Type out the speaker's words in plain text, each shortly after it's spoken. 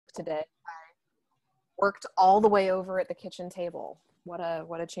today. I worked all the way over at the kitchen table. What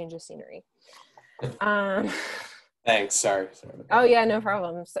a change of scenery. Thanks. Sorry. Oh yeah, no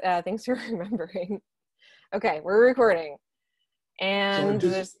problem. Thanks for remembering. Okay, we're recording. And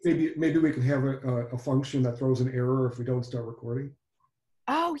so maybe we could have a function that throws an error if we don't start recording.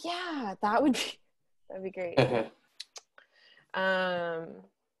 Oh yeah, that'd be great. And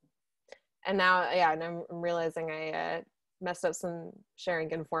now, yeah, and I'm realizing I messed up some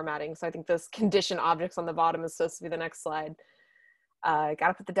sharing and formatting. So I think this condition objects on the bottom is supposed to be the next slide. Got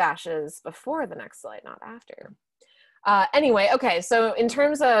to put the dashes before the next slide, not after. Anyway, okay, so in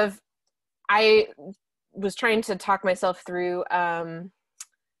terms of, I was trying to talk myself through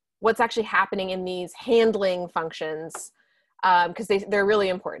what's actually happening in these handling functions, because they're really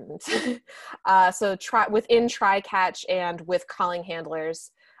important. So within try catch and with calling handlers,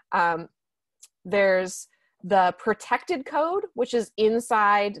 there's the protected code, which is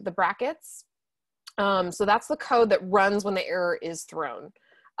inside the brackets. So that's the code that runs when the error is thrown.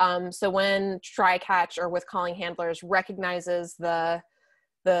 So when try catch or with calling handlers recognizes the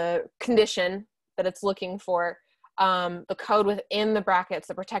condition that it's looking for, the code within the brackets,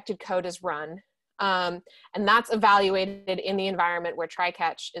 the protected code, is run. And that's evaluated in the environment where try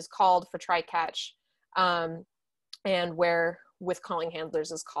catch is called for try catch, and where with calling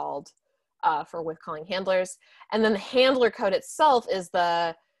handlers is called for with calling handlers. And then the handler code itself is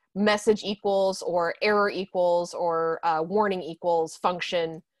the message equals or error equals or warning equals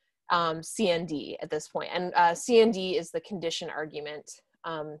function, CND at this point. And CND is the condition argument.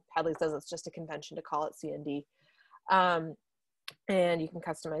 Hadley says it's just a convention to call it CND. And you can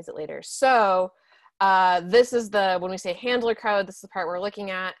customize it later. So this is when we say handler code, this is the part we're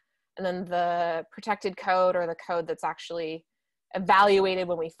looking at. And then the protected code, or the code that's actually evaluated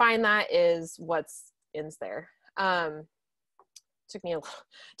when we find that, is what's in there. Took me a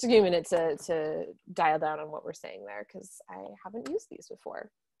minute to dial down on what we're saying there, because I haven't used these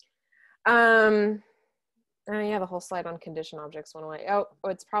before. Yeah, the whole slide on condition objects went away. Oh,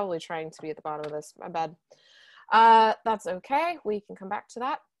 it's probably trying to be at the bottom of this. My bad. That's okay. We can come back to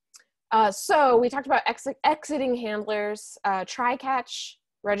that. So we talked about exiting handlers. Try catch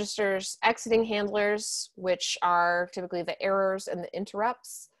registers exiting handlers, which are typically the errors and the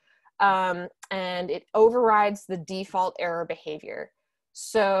interrupts. And it overrides the default error behavior.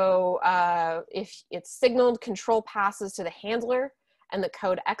 So if it's signaled, control passes to the handler and the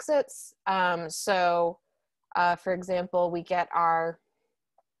code exits. For example, we get our,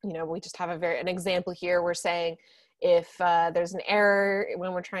 we just have an example here. We're saying if there's an error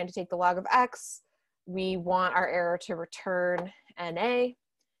when we're trying to take the log of X, we want our error to return NA.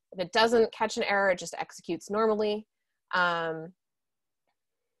 If it doesn't catch an error, it just executes normally.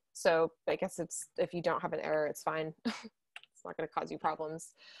 So I guess if you don't have an error, it's fine. It's not going to cause you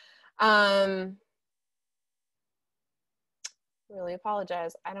problems. Really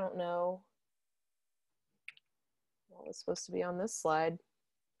apologize. I don't know what was supposed to be on this slide.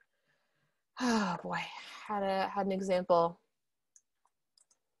 Oh boy, had an example.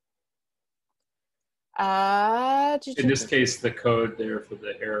 In this case, the code there for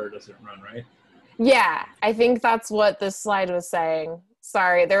the error doesn't run, right? Yeah, I think that's what this slide was saying.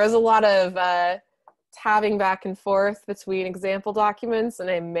 Sorry, there was a lot of tabbing back and forth between example documents, and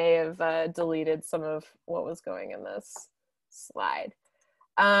I may have deleted some of what was going in this slide.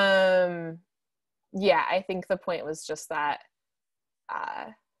 Yeah, I think the point was just that,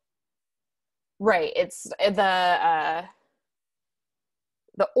 right, it's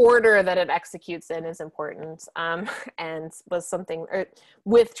the order that it executes in is important, and was something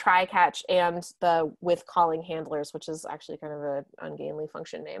with try catch and the with calling handlers, which is actually kind of an ungainly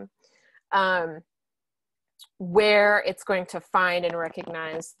function name, where it's going to find and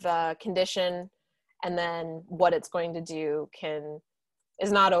recognize the condition, and then what it's going to do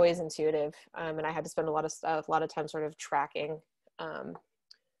is not always intuitive, and I had to spend a lot of time sort of tracking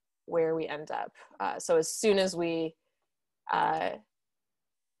where we end up. So as soon as we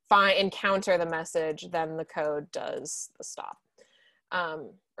encounter the message, then the code does the stop,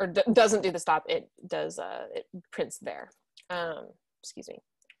 or doesn't do the stop. It does. It prints there. Excuse me.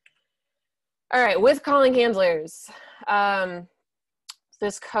 All right, with calling handlers,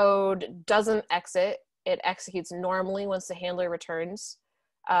 this code doesn't exit. It executes normally once the handler returns,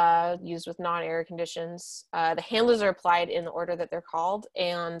 used with non-error conditions. The handlers are applied in the order that they're called,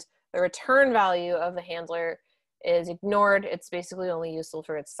 and the return value of the handler is ignored. It's basically only useful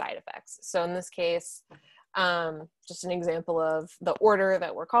for its side effects. So in this case, just an example of the order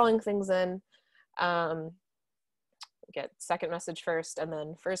that we're calling things in. Get second message first, and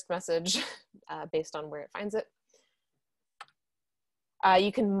then first message based on where it finds it.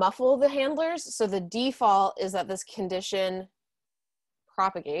 You can muffle the handlers. So the default is that this condition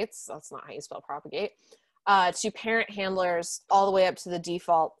propagates, that's not how you spell propagate, to parent handlers all the way up to the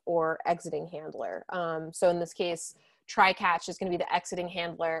default or exiting handler. So in this case, try catch is going to be the exiting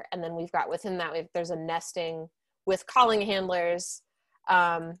handler, and then we've got within that, there's a nesting with calling handlers.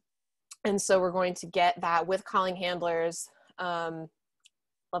 And so we're going to get that with calling handlers, level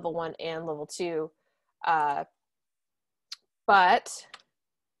 1 and level 2. But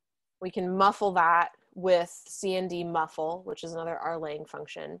we can muffle that with cnd muffle, which is another rlang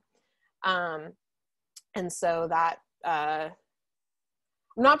function. And so that, I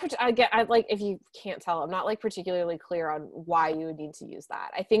like, if you can't tell, I'm not like particularly clear on why you would need to use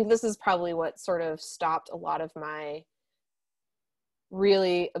that. I think this is probably what sort of stopped a lot of my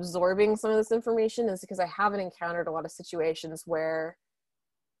really absorbing some of this information, is because I haven't encountered a lot of situations where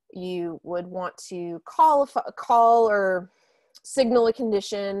you would want to call or signal a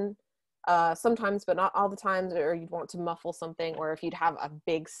condition sometimes, but not all the times, or you'd want to muffle something, or if you'd have a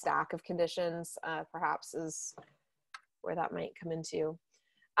big stack of conditions, perhaps is where that might come into.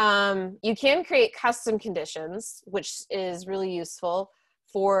 You can create custom conditions, which is really useful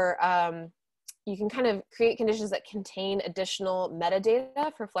for, you can kind of create conditions that contain additional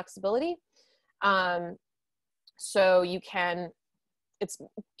metadata for flexibility. So you can, it's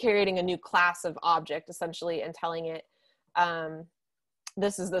creating a new class of object essentially and telling it,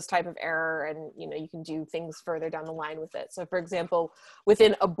 this is this type of error, and you can do things further down the line with it. So for example,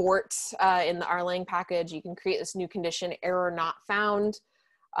 within abort in the rlang package, you can create this new condition, error not found,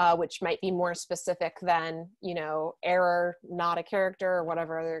 which might be more specific than, error not a character, or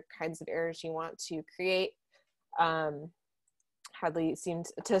whatever other kinds of errors you want to create. Hadley seemed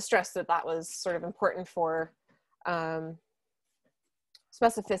to stress that that was sort of important for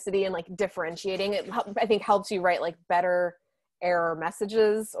specificity and like differentiating. It, I think, helps you write like better error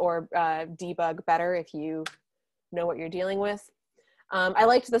messages, or debug better if you know what you're dealing with. I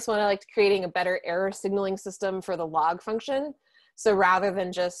liked this one. I liked creating a better error signaling system for the log function. So rather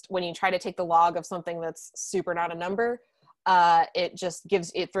than just when you try to take the log of something that's super not a number, it just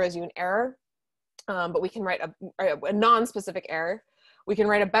throws you an error. But we can write a non-specific error. We can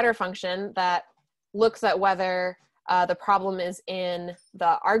write a better function that looks at whether the problem is in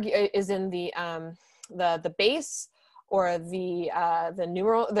the base, or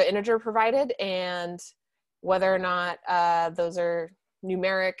the integer provided, and whether or not those are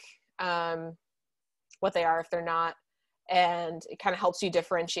numeric, what they are if they're not, and it kind of helps you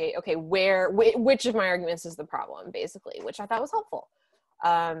differentiate, okay, which of my arguments is the problem, basically, which I thought was helpful.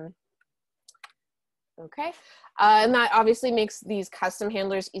 Okay, and that obviously makes these custom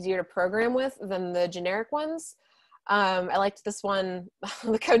handlers easier to program with than the generic ones. I liked this one.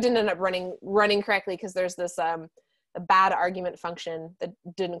 The code didn't end up running correctly because there's this a bad argument function that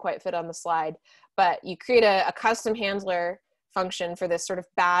didn't quite fit on the slide, but you create a custom handler function for this sort of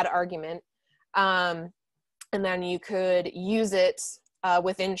bad argument, and then you could use it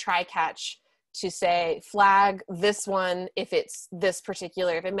within try catch to say flag this one if it's this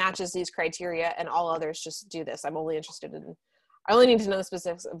particular, if it matches these criteria, and all others just do this. I only need to know the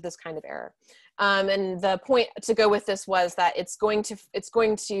specifics of this kind of error. And the point to go with this was that it's going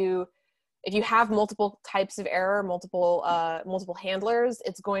to, if you have multiple types of error, multiple handlers,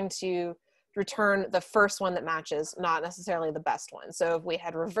 it's going to return the first one that matches, not necessarily the best one. So if we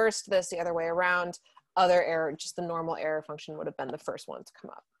had reversed this the other way around, just the normal error function would have been the first one to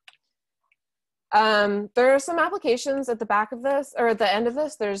come up. There are some applications at the back of this, or at the end of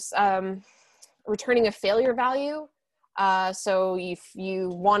this. There's returning a failure value. So if you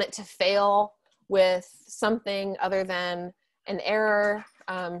want it to fail with something other than an error,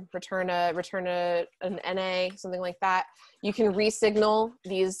 return an NA, something like that. You can resignal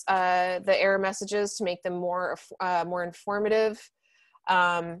these the error messages to make them more informative.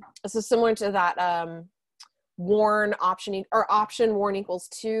 This is similar to that warn option, or option warn equals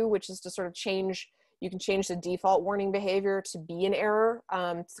 2, which is to sort of you can change the default warning behavior to be an error,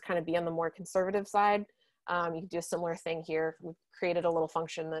 to kind of be on the more conservative side. You can do a similar thing here. We've created a little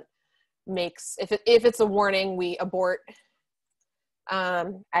function that makes, if it's a warning, we abort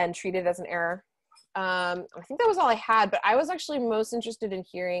and treat it as an error. I think that was all I had, but I was actually most interested in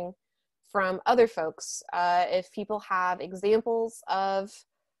hearing from other folks if people have examples of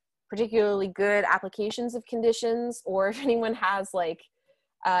particularly good applications of conditions, or if anyone has like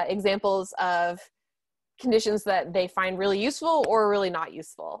examples of conditions that they find really useful or really not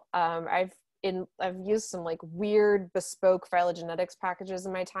useful. I've used some like weird bespoke phylogenetics packages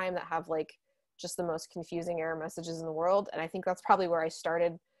in my time that have like just the most confusing error messages in the world. And I think that's probably where I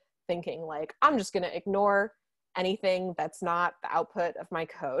started thinking like, I'm just going to ignore anything that's not the output of my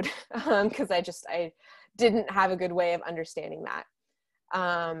code, because I didn't have a good way of understanding that.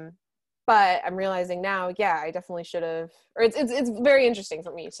 But I'm realizing now, yeah, I definitely should have, or it's very interesting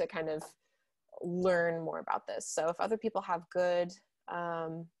for me to kind of learn more about this. So if other people have good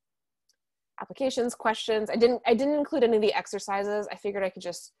applications, questions, I didn't include any of the exercises. I figured I could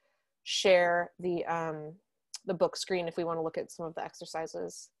just share the book screen if we want to look at some of the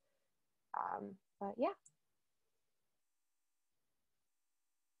exercises. But yeah.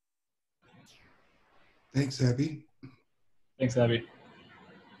 Thanks, Abby. Thanks, Abby.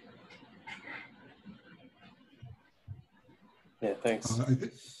 Yeah, thanks.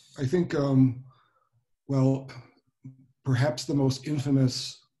 I think, well, perhaps the most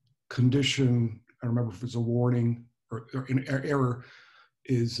infamous condition, I don't remember if it's a warning or an error,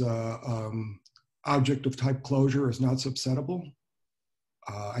 is object of type closure is not subsettable.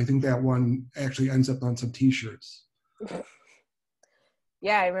 I think that one actually ends up on some t-shirts.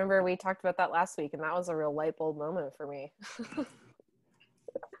 Yeah, I remember we talked about that last week, and that was a real light bulb moment for me.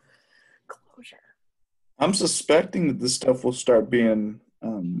 Closure. I'm suspecting that this stuff will start being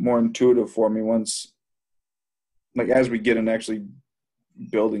more intuitive for me once, like as we get into actually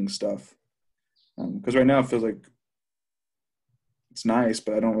building stuff. Because right now it feels like it's nice,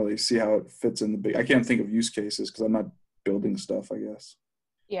 but I don't really see how it fits in the big. I can't think of use cases because I'm not building stuff, I guess.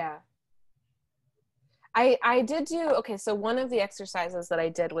 Yeah. I did do, okay, so one of the exercises that I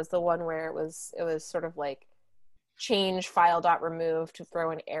did was the one where it was sort of like change file.remove to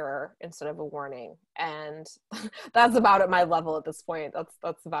throw an error instead of a warning. And that's about at my level at this point.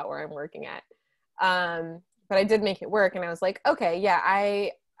 That's about where I'm working at. But I did make it work, and I was like, okay, yeah,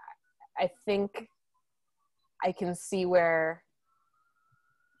 I think I can see where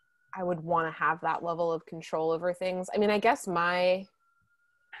I would want to have that level of control over things. I mean,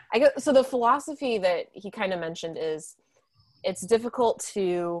 so the philosophy that he kind of mentioned is it's difficult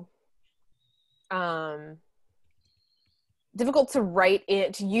to write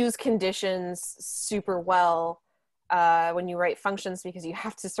it, to use conditions super well when you write functions, because you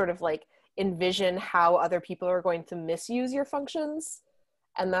have to sort of like envision how other people are going to misuse your functions.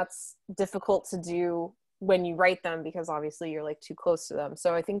 And that's difficult to do when you write them, because obviously you're like too close to them.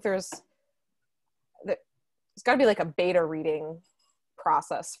 So I think there's got to be like a beta reading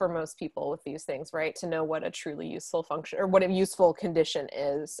process for most people with these things, right? To know what a truly useful function or what a useful condition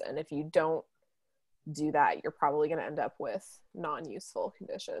is. And if you don't do that, you're probably going to end up with non-useful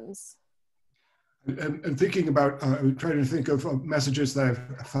conditions. And thinking about, I'm trying to think of messages that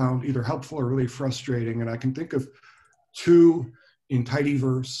I've found either helpful or really frustrating. And I can think of two in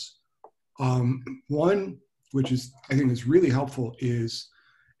tidyverse. One, which is, I think is really helpful, is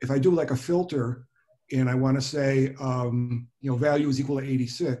if I do like a filter and I want to say, value is equal to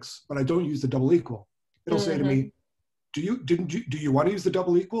 86, but I don't use the double equal. It'll say to me, do you want to use the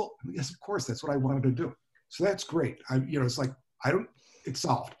double equal? Yes, of course, that's what I wanted to do. So that's great. It's like, it's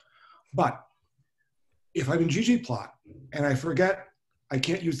solved. But if I'm in ggplot and I forget, I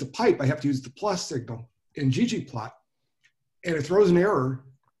can't use the pipe, I have to use the plus signal in ggplot, and it throws an error,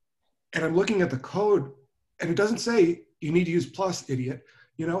 and I'm looking at the code, and it doesn't say, you need to use plus, idiot,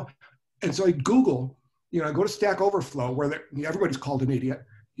 And so I Google, I go to Stack Overflow, where everybody's called an idiot.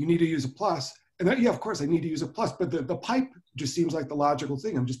 You need to use a plus. And then, yeah, of course, I need to use a plus. But the pipe just seems like the logical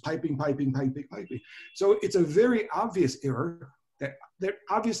thing. I'm just piping. So it's a very obvious error that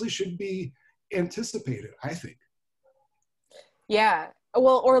obviously should be anticipated, I think. Yeah.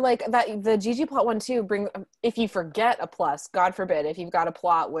 Well, or like that, the ggplot one too, if you forget a plus, God forbid, if you've got a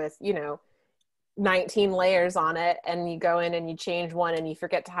plot with, 19 layers on it, and you go in and you change one and you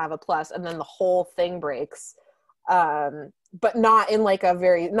forget to have a plus, and then the whole thing breaks, but not in like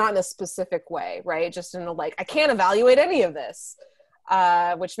not in a specific way, right? Just in I can't evaluate any of this,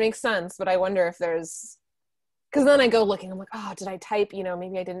 which makes sense. But I wonder if there's, because then I go looking, I'm like, oh, did I type,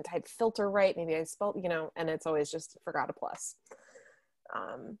 maybe I didn't type filter right, maybe I spelled, and it's always just forgot a plus.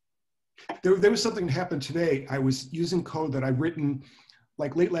 There was something that happened today. I was using code that I'd written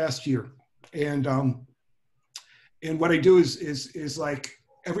like late last year. And what I do is like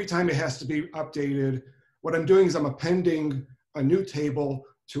every time it has to be updated, what I'm doing is I'm appending a new table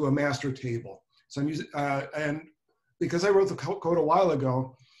to a master table. So I'm using, and because I wrote the code a while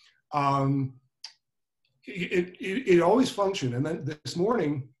ago, it always functioned. And then this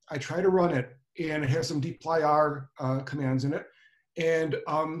morning I try to run it, and it has some dplyr commands in it, and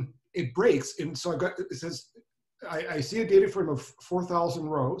it breaks. And so it says, I see a data frame of 4,000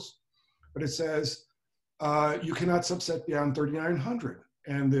 rows, but it says, you cannot subset beyond 3,900.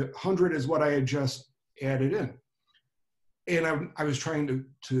 And the 100 is what I had just added in. And I was trying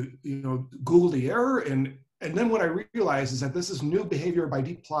to Google the error, and And then what I realized is that this is new behavior by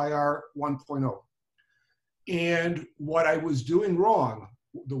dplyr 1.0. And what I was doing wrong,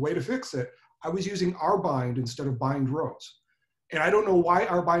 the way to fix it, I was using rbind instead of bind rows. And I don't know why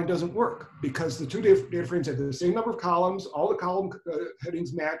rbind doesn't work, because the two data frames had the same number of columns, all the column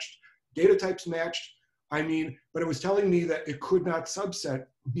headings matched, data types matched. I mean, but it was telling me that it could not subset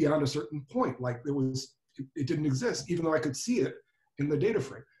beyond a certain point, like it didn't exist, even though I could see it in the data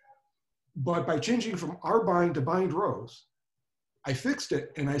frame. But by changing from rbind to bind rows, I fixed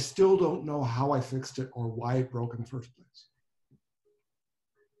it, and I still don't know how I fixed it or why it broke in the first place.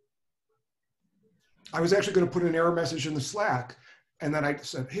 I was actually going to put an error message in the Slack, and then I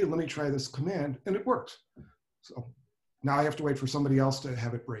said, hey, let me try this command, and it worked. So now I have to wait for somebody else to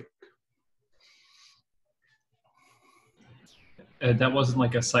have it break. That wasn't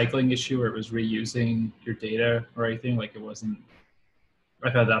like a cycling issue where it was reusing your data or anything? Like it wasn't,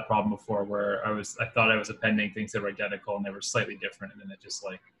 I've had that problem before where I thought I was appending things that were identical and they were slightly different, and then it just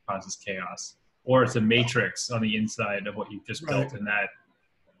like causes chaos. Or it's a matrix on the inside of what you've just built, and that.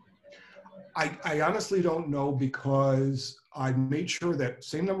 I honestly don't know, because I made sure that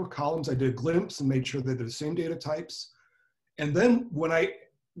same number of columns, I did a glimpse and made sure that they're the same data types. And then when I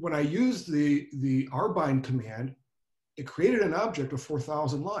used the rbind command, it created an object of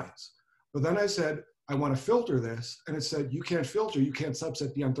 4,000 lines. But then I said, I want to filter this. And it said, you can't filter, you can't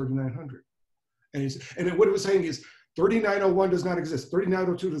subset beyond 3,900. And what it was saying is 3901 does not exist,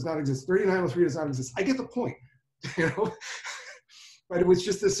 3902 does not exist, 3903 does not exist. I get the point, you know? But it was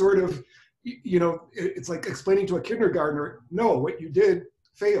just this sort of, you know, it's like explaining to a kindergartner, no, what you did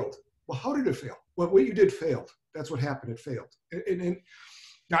failed. Well, how did it fail? Well, what you did failed. That's what happened, it failed. And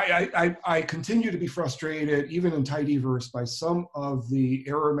I continue to be frustrated, even in tidyverse, by some of the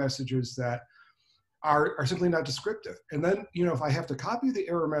error messages that are simply not descriptive. And then, you know, if I have to copy the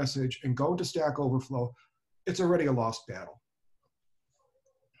error message and go into Stack Overflow, it's already a lost battle.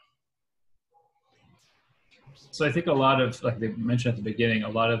 So I think a lot of, like they mentioned at the beginning, a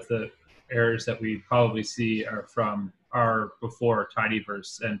lot of the errors that we probably see are before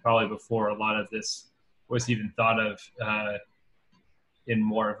tidyverse, and probably before a lot of this was even thought of in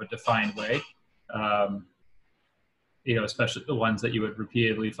more of a defined way. You know, especially the ones that you would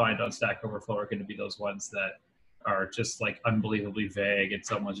repeatedly find on Stack Overflow are going to be those ones that are just like unbelievably vague, and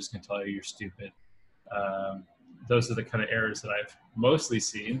someone's just going to tell you you're stupid. Those are the kind of errors that I've mostly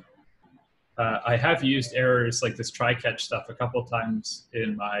seen. I have used errors like this try-catch stuff a couple of times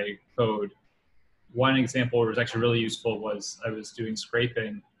in my code. One example where it was actually really useful was I was doing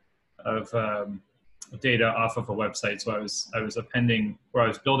scraping of data off of a website. So I was appending, or I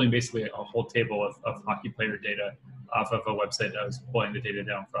was building basically a whole table of hockey player data off of a website that I was pulling the data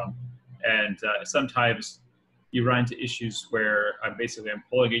down from. And sometimes you run into issues where I'm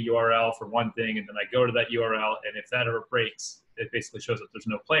pulling a URL for one thing, and then I go to that URL, and if that ever breaks, it basically shows that there's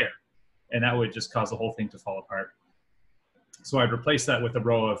no player. And that would just cause the whole thing to fall apart. So I'd replace that with a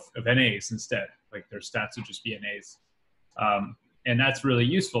row of NAs instead, like their stats would just be NAs. And that's really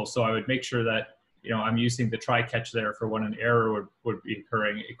useful. So I would make sure that, you know, I'm using the try catch there for when an error would be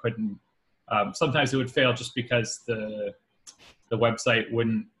occurring. It couldn't, sometimes it would fail just because the website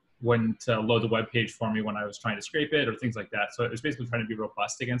wouldn't load the web page for me when I was trying to scrape it or things like that. So it was basically trying to be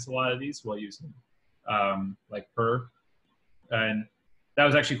robust against a lot of these while using like per. And that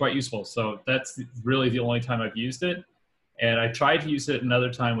was actually quite useful. So that's really the only time I've used it. And I tried to use it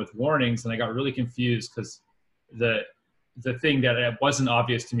another time with warnings, and I got really confused because the thing that wasn't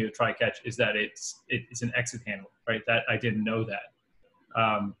obvious to me with try catch is that it's an exit handler, right? That I didn't know that.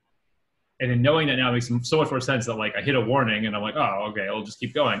 And in knowing that now, it makes so much more sense that like I hit a warning and I'm like, oh, okay, I'll just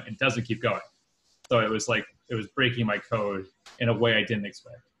keep going. It doesn't keep going. So it was breaking my code in a way I didn't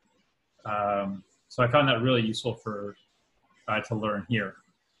expect. So I found that really useful to learn here.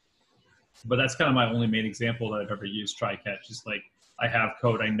 But that's kind of my only main example that I've ever used try catch. Is like I have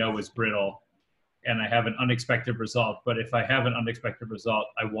code I know is brittle, and I have an unexpected result. But if I have an unexpected result,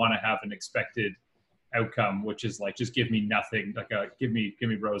 I want to have an expected outcome, which is like just give me nothing, like give me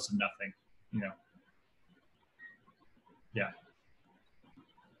rows of nothing, you know. Yeah.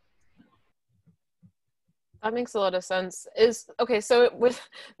 That makes a lot of sense. So with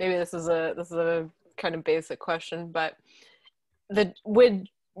maybe this is a kind of basic question, but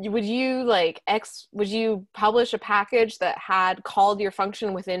would you publish a package that had called your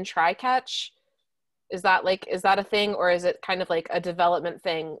function within try catch? Is that a thing, or is it kind of like a development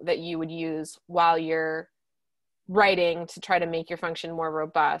thing that you would use while you're writing to try to make your function more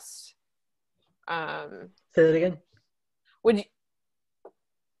robust? Say that again. Would you,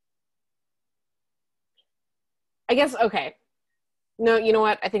 I guess, okay. No, you know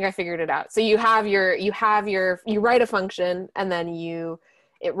what? I think I figured it out. So you write a function and then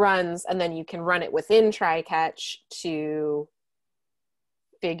it runs, and then you can run it within try catch to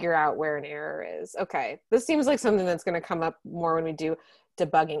figure out where an error is. Okay. This seems like something that's going to come up more when we do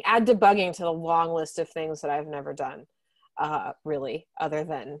debugging. Add debugging to the long list of things that I've never done, really, other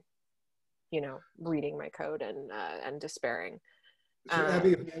than, reading my code and despairing. So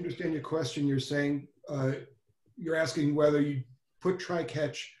Abby, if I understand your question, you're saying, you're asking whether you put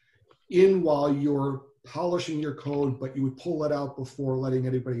try-catch in while you're polishing your code, but you would pull it out before letting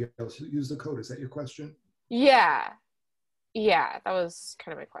anybody else use the code. Is that your question? Yeah, that was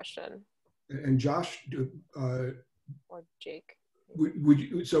kind of my question. And Josh, Or Jake. would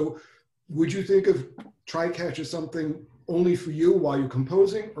you think of try-catch as something only for you while you're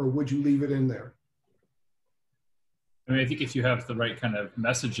composing, or would you leave it in there? I mean, I think if you have the right kind of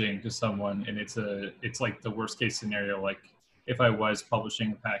messaging to someone, and it's like the worst case scenario, like if I was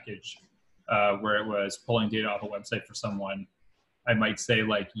publishing a package where it was pulling data off a website for someone, I might say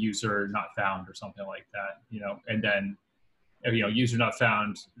like user not found or something like that, and then, user not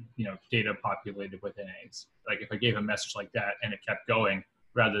found, data populated with NAs. Like if I gave a message like that and it kept going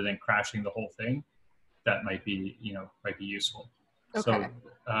rather than crashing the whole thing, that might be useful. Okay.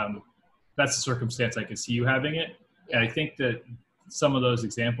 So that's the circumstance I could see you having it. And I think that some of those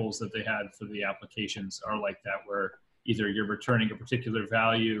examples that they had for the applications are like that, where either you're returning a particular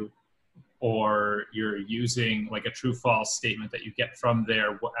value or you're using like a true false statement that you get from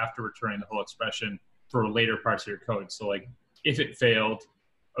there after returning the whole expression for later parts of your code. So like if it failed,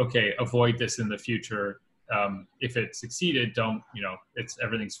 okay, avoid this in the future. If it succeeded, don't,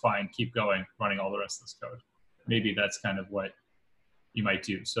 everything's fine, keep going, running all the rest of this code. Maybe that's kind of what you might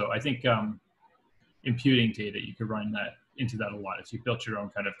do. So I think imputing data, you could run that into that a lot. If you built your own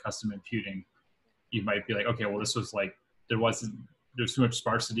kind of custom imputing, you might be like, okay, well, this was like, there's too much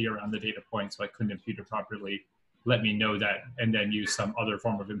sparsity around the data point, so I couldn't impute it properly. Let me know that, and then use some other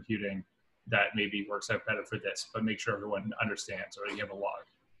form of imputing that maybe works out better for this, but make sure everyone understands, or you have a log.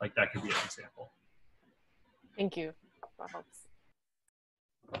 Like that could be an example. Thank you. That helps.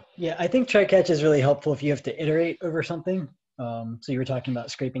 Yeah, I think try catch is really helpful if you have to iterate over something. So you were talking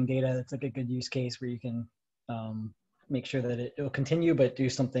about scraping data. That's like a good use case where you can make sure that it will continue, but do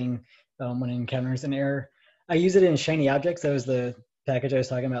something when it encounters an error. I use it in Shiny Objects. That was the package I was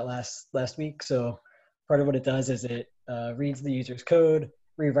talking about last week. So part of what it does is it reads the user's code,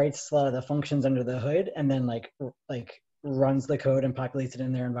 rewrites a lot of the functions under the hood, and then like runs the code and populates it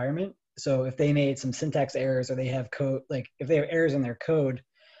in their environment. So if they made some syntax errors, or they have code, like if they have errors in their code,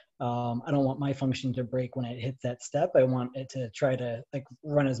 I don't want my function to break when it hits that step. I want it to try to like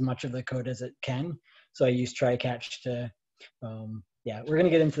run as much of the code as it can. So I use try catch to, yeah, we're gonna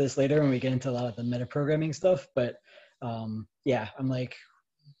get into this later when we get into a lot of the metaprogramming stuff. But yeah, I'm like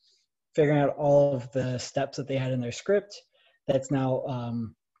figuring out all of the steps that they had in their script. That's now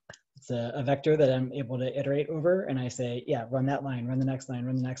it's a vector that I'm able to iterate over, and I say, yeah, run that line, run the next line,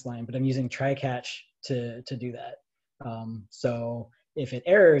 run the next line. But I'm using try catch to do that. So if it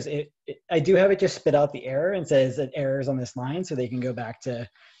errors, I do have it just spit out the error and says it errors on this line, so they can go back to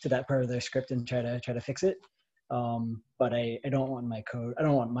that part of their script and try to fix it. But I don't want my code, I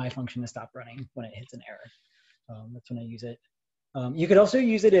don't want my function to stop running when it hits an error. That's when I use it. You could also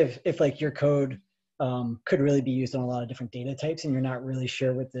use it if like your code could really be used on a lot of different data types and you're not really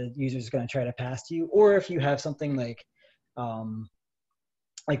sure what the user is going to try to pass to you, or if you have something like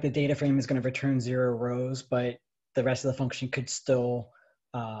the data frame is going to return 0 rows, but the rest of the function could still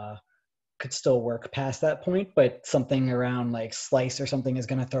work past that point, but something around like slice or something is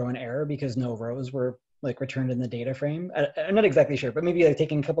going to throw an error because no rows were like returned in the data frame. I'm not exactly sure, but maybe like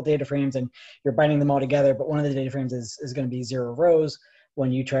taking a couple data frames and you're binding them all together, but one of the data frames is going to be 0 rows.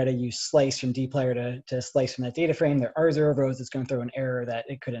 When you try to use slice from dplyr to slice from that data frame, there are 0 rows. It's going to throw an error that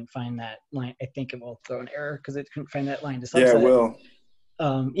it couldn't find that line. I think it will throw an error because it couldn't find that line to subset. Yeah, it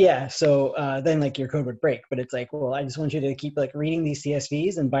will. Yeah, so then like your code would break, but it's like, well, I just want you to keep like reading these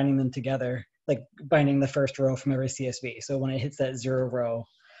CSVs and binding them together, like binding the first row from every CSV. So when it hits that 0 row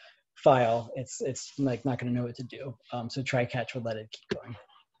file, it's like not going to know what to do. So try catch would let it keep going.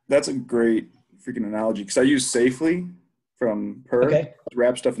 That's a great freaking analogy, because I use safely from Perl to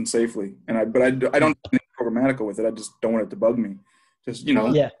wrap stuff in safely, and I don't do anything programmatical with it. I just don't want it to bug me. Just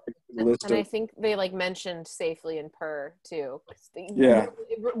yeah. And I think they like mentioned safely in Perl too. Yeah.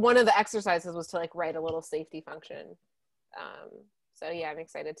 One of the exercises was to like write a little safety function. So yeah, I'm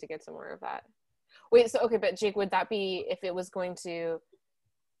excited to get some more of that. Wait, so okay, but Jake, would that be if it was going to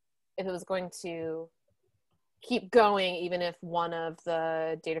keep going even if one of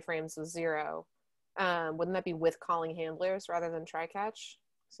the data frames was 0? Wouldn't that be with calling handlers rather than try catch,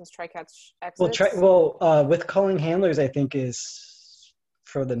 since try catch Well, exits? with calling handlers, I think is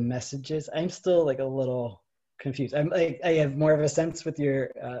for the messages. I'm still like a little confused. I'm like, I have more of a sense with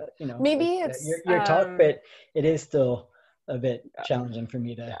your, Maybe like, it's your talk, but it is still a bit yeah. challenging for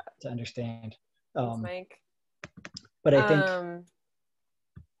me to understand. Thanks, Mike. But I think.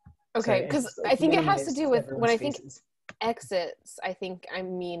 Okay, because I think it has to do with when I think exits. I think I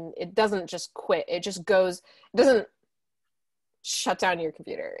mean it doesn't just quit. It just goes. It doesn't shut down your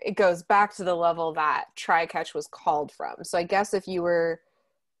computer. It goes back to the level that try catch was called from. So I guess if you're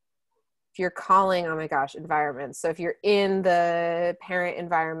calling, oh my gosh, environments. So if you're in the parent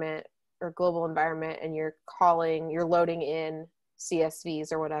environment or global environment and you're loading in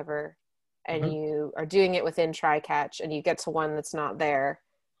CSVs or whatever, and you are doing it within try catch and you get to one that's not there,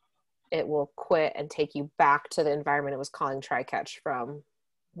 it will quit and take you back to the environment it was calling try catch from,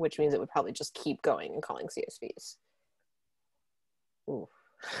 which means it would probably just keep going and calling CSVs. Ooh.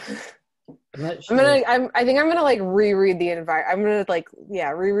 I think I'm gonna like reread the environment. I'm gonna like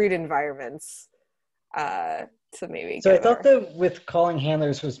reread environments to maybe. So I thought that with calling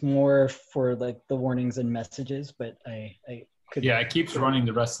handlers was more for like the warnings and messages, but I could. Yeah, it keeps running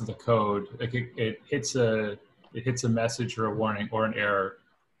the rest of the code. Like it hits a message or a warning or an error,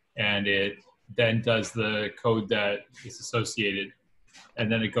 and it then does the code that is associated,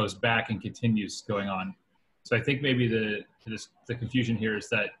 and then it goes back and continues going on. So I think maybe the confusion here is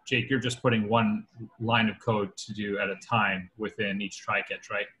that, Jake, you're just putting one line of code to do at a time within each try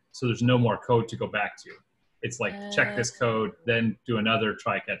catch, right? So there's no more code to go back to. It's like check this code, then do another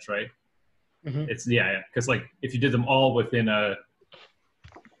try catch, right? Mm-hmm. It's because like if you did them all within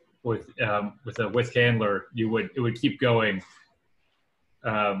with a with handler, it would keep going,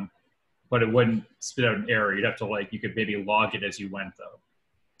 but it wouldn't spit out an error. You'd have to you could maybe log it as you went though,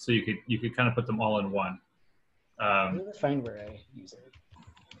 so you could kind of put them all in one. I'm gonna find where I use it.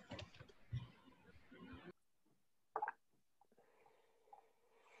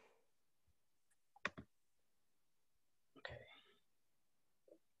 Okay.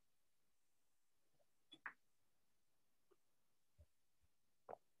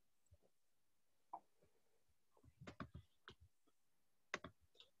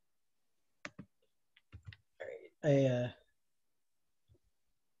 All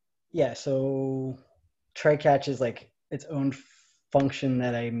right. So try catch is like its own function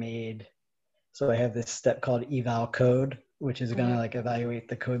that I made. So I have this step called eval code, which is gonna like evaluate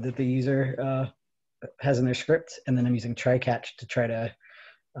the code that the user has in their script, and then I'm using try catch to try to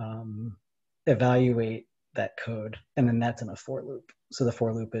evaluate that code, and then that's in a for loop. So the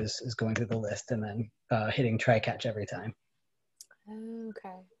for loop is going through the list and then hitting try catch every time.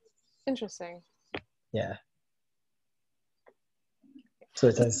 Okay, interesting. Yeah. So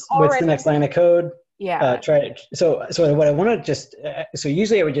it says, what's the next line of code? Yeah. Try it. So what I want to just, so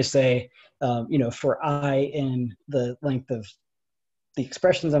usually I would just say, for I in the length of the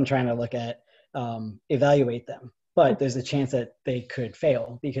expressions I'm trying to look at, evaluate them. But there's a chance that they could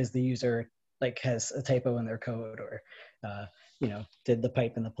fail because the user has a typo in their code or, did the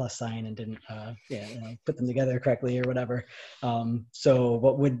pipe and the plus sign and didn't, put them together correctly or whatever. So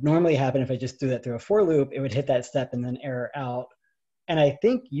what would normally happen if I just threw that through a for loop, it would hit that step and then error out. And I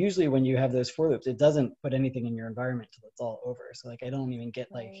think usually when you have those for loops, it doesn't put anything in your environment till it's all over. So I don't even get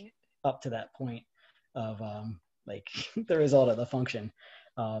up to that point of the result of the function.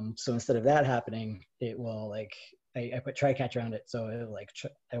 So instead of that happening, it will I put try catch around it. So it'll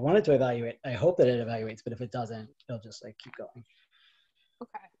I want it to evaluate. I hope that it evaluates, but if it doesn't, it'll just keep going.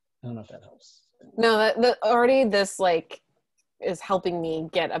 Okay. I don't know if that helps. No, that already this is helping me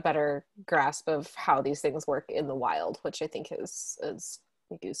get a better grasp of how these things work in the wild, which I think is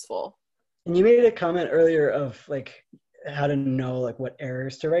useful. And you made a comment earlier of how to know what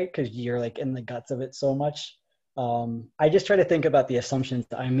errors to write because you're in the guts of it so much. I just try to think about the assumptions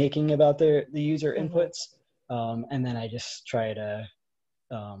that I'm making about the user inputs, and then I just try to.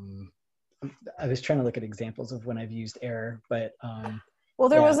 I was trying to look at examples of when I've used error, but well,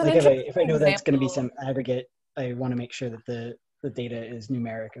 there was an if I know that's going to be some aggregate, I want to make sure that the data is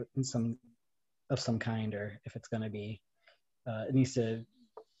numeric in of some kind, or if it's going to be, it needs to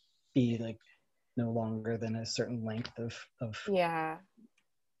be no longer than a certain length of yeah.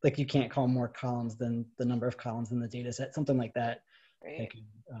 You can't call more columns than the number of columns in the data set, something like that. Right. I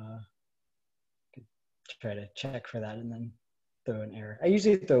could try to check for that and then throw an error. I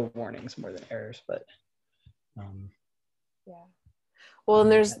usually throw warnings more than errors, but yeah. Well,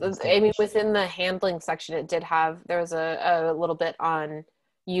 and there's, within the handling section, there was a little bit on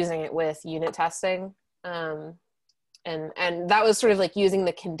using it with unit testing. And that was sort of like using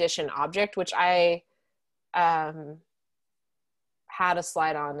the condition object, which I had a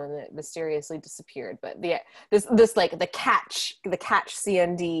slide on and it mysteriously disappeared. But this like the catch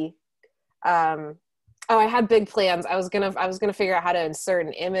CND. Oh, I had big plans. I was gonna figure out how to insert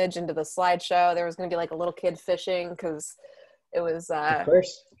an image into the slideshow. There was gonna be like a little kid fishing because it was Of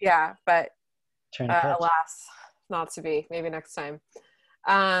course. yeah, but Trying to catch. alas, not to be. Maybe next time.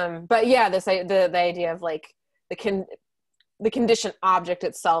 But yeah, the idea of like the condition object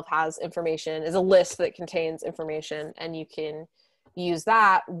itself has information, is a list that contains information, and you can use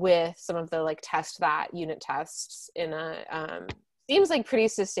that with some of the like test that unit tests in a seems like pretty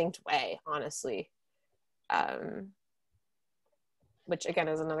succinct way, honestly. Which again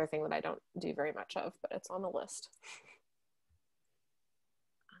is another thing that I don't do very much of, but it's on the list.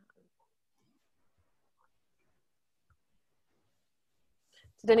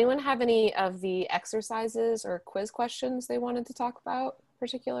 Did anyone have any of the exercises or quiz questions they wanted to talk about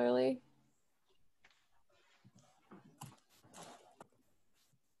particularly?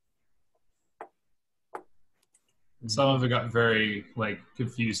 Some of it got very like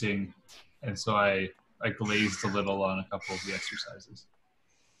confusing, and so I glazed a little on a couple of the exercises.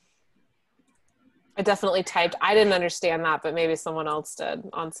 I definitely typed, I didn't understand that, but maybe someone else did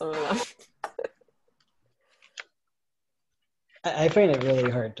on some of them. I find it really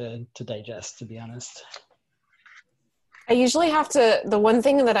hard to digest, to be honest. I usually have to, the one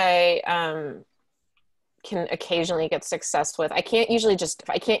thing that I can occasionally get success with, I can't usually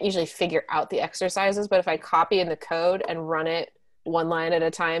figure out the exercises, but if I copy in the code and run it one line at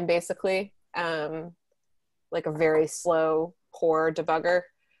a time, basically, like a very slow, poor debugger,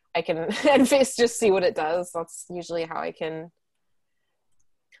 I can and just see what it does. That's usually how I can,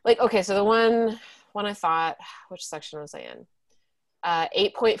 like, okay, so the one I thought, which section was I in?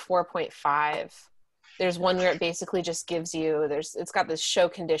 8.4.5. There's one where it basically just gives you, it's got this show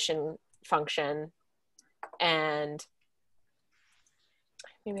condition function, and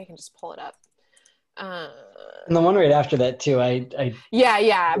maybe I can just pull it up. And the one right after that too,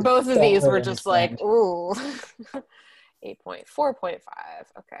 yeah, both of these were just like, ooh. 8.4.5,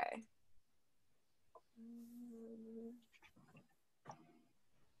 okay.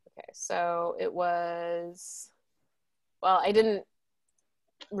 Okay, so it was, well, I didn't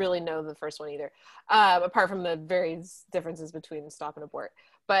really know the first one either, apart from the various differences between stop and abort.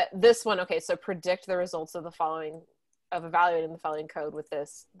 But this one, okay, so predict the results of evaluating the following code with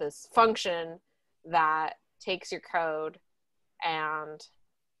this function that takes your code and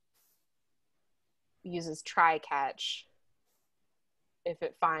uses try catch if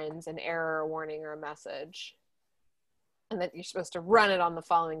it finds an error, a warning, or a message, and that you're supposed to run it on the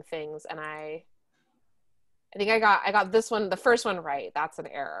following things. And I think I got this one, the first one right. That's an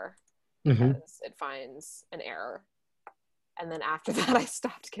error because it finds an error. And then after that, I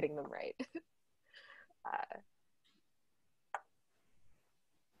stopped getting them right. I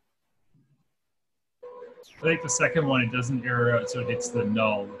think the second one, it doesn't error out, so it hits the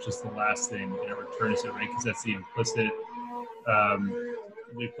null, which is the last thing, and it returns it, right? Because that's the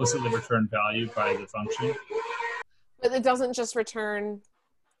implicitly returned value by the function. But it doesn't just return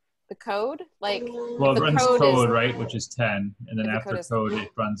the code? Like, well, it runs code, right, which is 10, and then after code,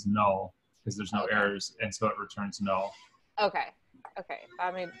 it runs null, because there's no errors, and so it returns null. Okay,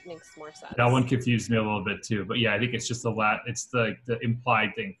 that makes more sense. That one confused me a little bit too, but yeah, I think it's just it's the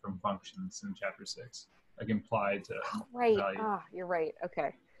implied thing from functions in chapter 6. Like implied right. value. You're right.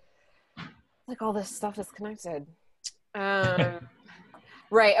 Okay. Like all this stuff is connected.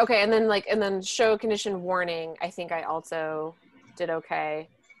 Right. Okay. And then show condition warning. I think I also did okay,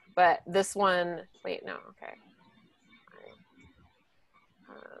 but this one. Wait. No. Okay.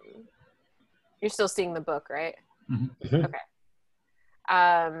 You're still seeing the book, right? Mm-hmm. Okay.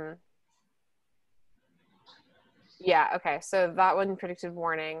 Yeah. Okay. So that one predicted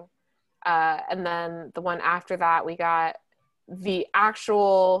warning. And then the one after that, we got the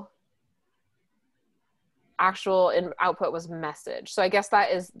actual output was message. So I guess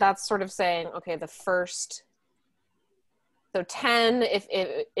that's sort of saying, okay, the first, so 10, if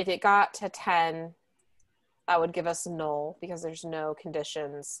it got to 10, that would give us null because there's no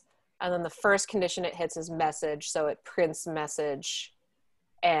conditions. And then the first condition it hits is message. So it prints message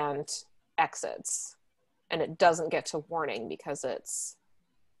and exits. And it doesn't get to warning because it's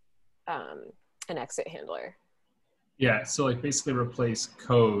an exit handler. Yeah, so like basically replace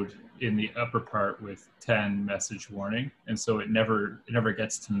code in the upper part with 10 message warning, and so it never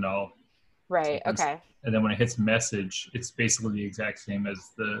gets to null. Right. So okay. And then when it hits message, it's basically the exact same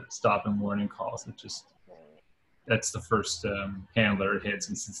as the stop and warning calls. It just that's the first handler it hits,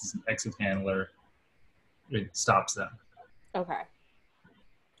 and since it's an exit handler, it stops them. Okay.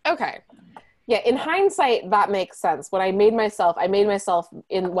 Yeah, in hindsight, that makes sense. When I made myself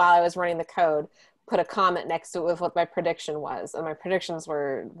in while I was running the code, put a comment next to it with what my prediction was, and my predictions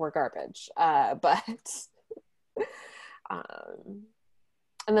were garbage. But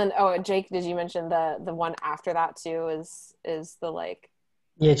and then Jake, did you mention the one after that too? Is the like?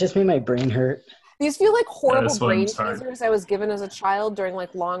 Yeah, it just made my brain hurt. These feel like horrible brain one's hard. teasers I was given as a child during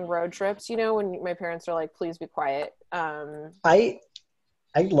like long road trips. You know, when my parents are like, "Please be quiet."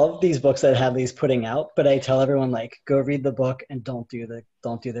 I love these books that Hadley's putting out, but I tell everyone like, go read the book and don't do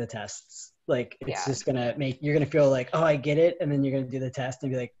the tests. Like it's just you're gonna feel like, oh, I get it, and then you're gonna do the test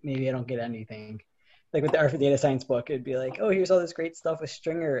and be like, maybe I don't get anything. Like with the Art for Data Science book, it'd be like, oh, here's all this great stuff with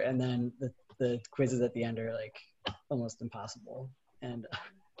Stringer, and then the quizzes at the end are like almost impossible, and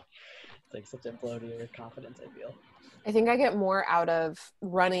it's like such a blow to your confidence, I feel. I think I get more out of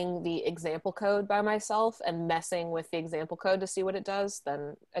running the example code by myself and messing with the example code to see what it does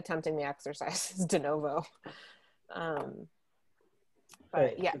than attempting the exercises de novo.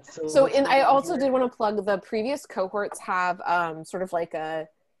 But yeah. I also did want to plug the previous cohorts have sort of like a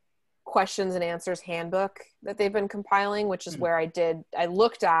questions and answers handbook that they've been compiling, which is where I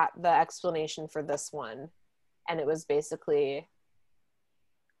looked at the explanation for this one, and it was basically,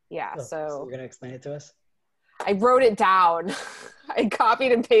 so you're going to explain it to us? I wrote it down. I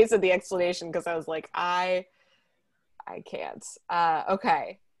copied and pasted the explanation because I was like, I can't.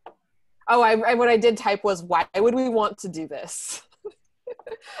 Okay. Oh, what I did type was, why would we want to do this?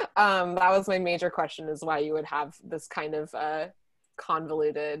 That was my major question, is why you would have this kind of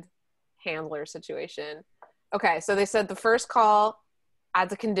convoluted handler situation. Okay, so they said the first call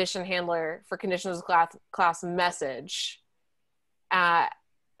adds a condition handler for conditions class message.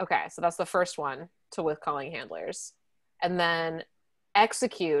 Okay, so that's the first one to with calling handlers, and then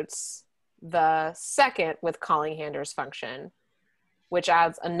executes the second with calling handlers function, which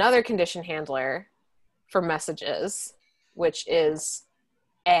adds another condition handler for messages, which is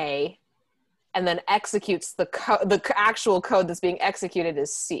A, and then executes the actual code that's being executed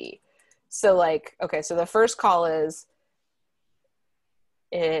is C. So like, okay, so the first call is,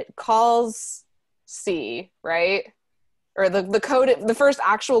 it calls C, right? Or the code, the first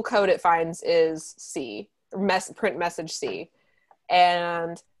actual code it finds is C, print message C.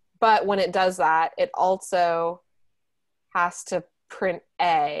 But when it does that, it also has to print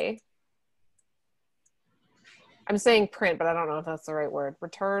A. I'm saying print, but I don't know if that's the right word.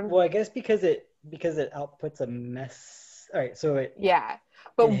 Return? Well, I guess because it outputs a mess. All right, so it... Yeah,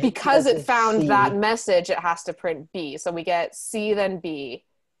 but because it found that message, it has to print B. So we get C, then B,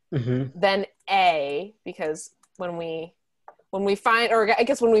 then A, because when we find, or I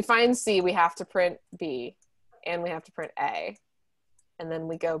guess when we find C, we have to print B, and we have to print A. And then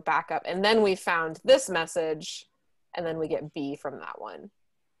we go back up, and then we found this message, and then we get B from that one.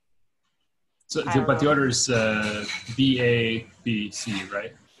 So, but the order is B, A, B, C,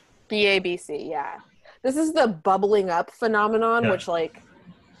 right? B, A, B, C, yeah. This is the bubbling up phenomenon, which like,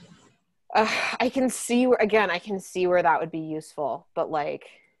 I can see where that would be useful, but like,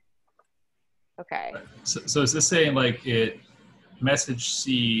 okay. So is this saying like message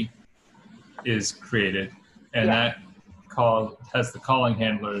C is created, and that call has the calling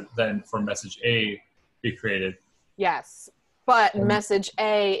handler then for message A be created? Yes, but message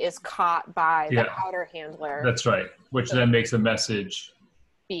A is caught by the outer handler. That's right, which then makes a message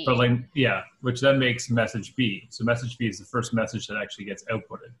B. But which then makes message B. So message B is the first message that actually gets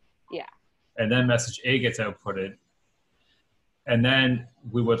outputted. Yeah. And then message A gets outputted. And then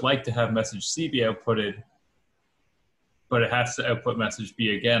we would like to have message C be outputted, but it has to output message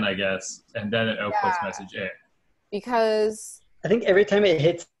B again, I guess, and then it outputs message A. Because I think every time it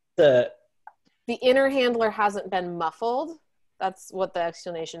hits the inner handler hasn't been muffled. That's what the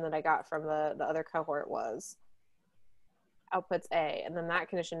explanation that I got from the other cohort was. Outputs A, and then that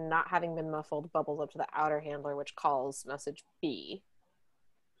condition not having been muffled bubbles up to the outer handler, which calls message B.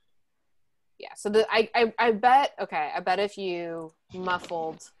 Yeah, so I bet if you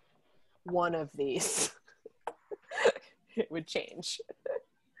muffled one of these, it would change.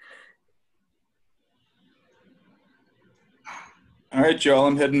 All right, y'all,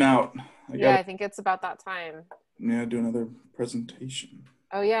 I'm heading out. I think it's about that time. Yeah, do another presentation.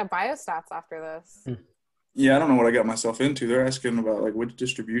 Oh yeah, biostats after this. Yeah, I don't know what I got myself into. They're asking about like which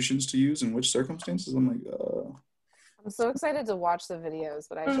distributions to use in which circumstances. I'm like, I'm so excited to watch the videos,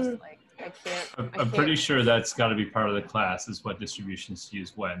 but I just like I can't. I'm pretty sure that's got to be part of the class, is what distributions to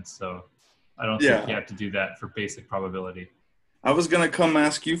use when. So I don't think you have to do that for basic probability. I was gonna come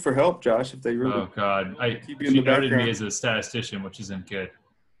ask you for help, Josh, if they really. Oh God, keep you in the noted background. me as a statistician, which isn't good.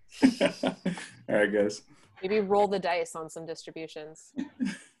 All right, guys. Maybe roll the dice on some distributions.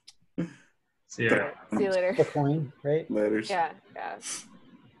 See you. See you later. The coin, right? Later. Yeah.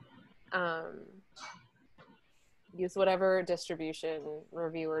 Use whatever distribution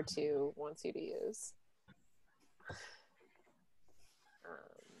reviewer 2 wants you to use.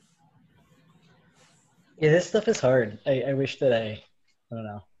 Yeah, this stuff is hard. I wish that I don't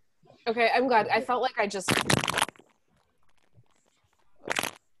know. Okay, I'm glad. I felt like I just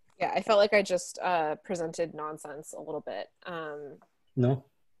presented nonsense a little bit. No.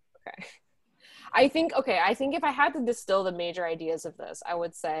 Okay. I think if I had to distill the major ideas of this, I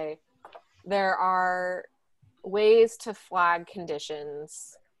would say there are ways to flag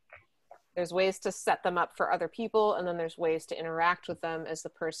conditions. There's ways to set them up for other people, and then there's ways to interact with them as the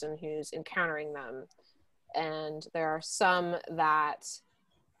person who's encountering them. And there are some that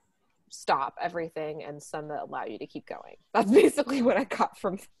stop everything and some that allow you to keep going. That's basically what I got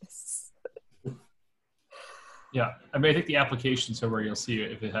from this. Yeah, I mean, I think the applications are where you'll see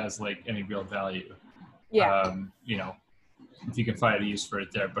if it has like any real value. Yeah. You know, if you can find a use for it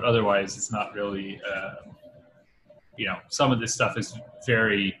there, but otherwise it's not really, you know, some of this stuff is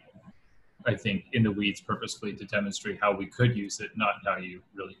very, I think, in the weeds purposefully to demonstrate how we could use it, not how you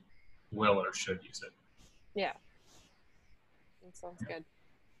really will or should use it. Yeah. That sounds good.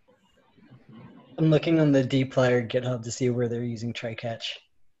 I'm looking on the dplyr GitHub to see where they're using try catch.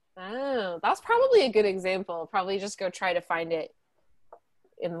 Oh, that's probably a good example. Probably just go try to find it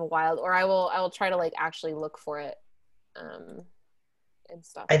in the wild, or I will try to like actually look for it and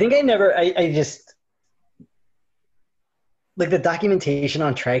stuff. I think I just like the documentation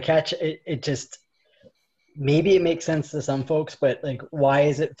on try catch. It just, maybe it makes sense to some folks, but like, why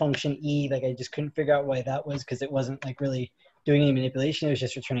is it function E? Like, I just couldn't figure out why that was, because it wasn't like really doing any manipulation. It was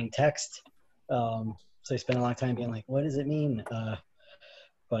just returning text. So I spent a long time being like, what does it mean?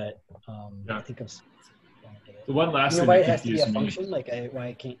 But Yeah. I think I'm. The one last You know thing why that it has to be a confused me. function? Like,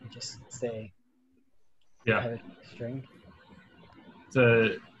 why can't you just say? Yeah. Have a string.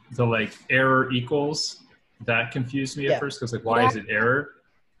 The like error equals, that confused me at first, because like, why is it error?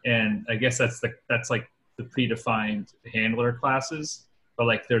 And I guess that's like the predefined handler classes. But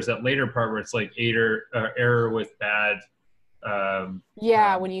like, there's that later part where it's like error with bad.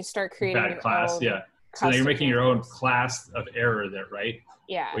 When you start creating bad your class. own Yeah. So now you're making your own class of error there, right?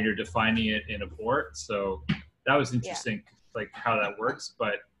 Yeah. When you're defining it in abort. So that was interesting, like how that works.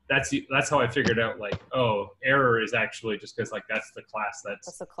 But that's how I figured out, like, oh, error is actually just because like that's the class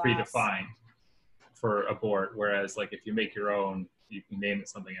that's predefined for abort. Whereas like if you make your own, you can name it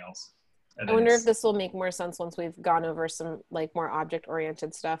something else. And I wonder if this will make more sense once we've gone over some like more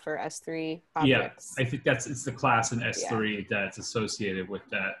object-oriented stuff or S3 objects. Yeah, I think it's the class in S3 that's associated with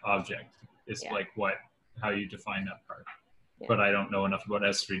that object. Is like how you define that part. Yeah. But I don't know enough about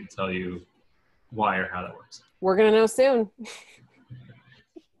S3 to tell you why or how that works. We're gonna know soon. All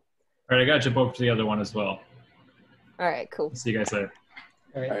right, I gotta jump over to the other one as well. All right, cool. See you guys later.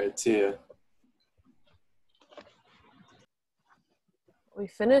 All right, see ya. We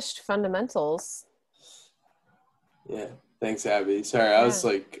finished fundamentals. Yeah, thanks, Abby. Sorry, I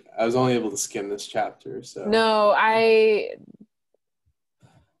was only able to skim this chapter, so. No, I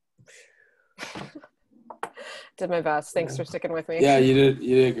did my best. Thanks for sticking with me. Yeah, you did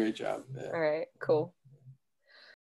a great job. Yeah. All right, cool.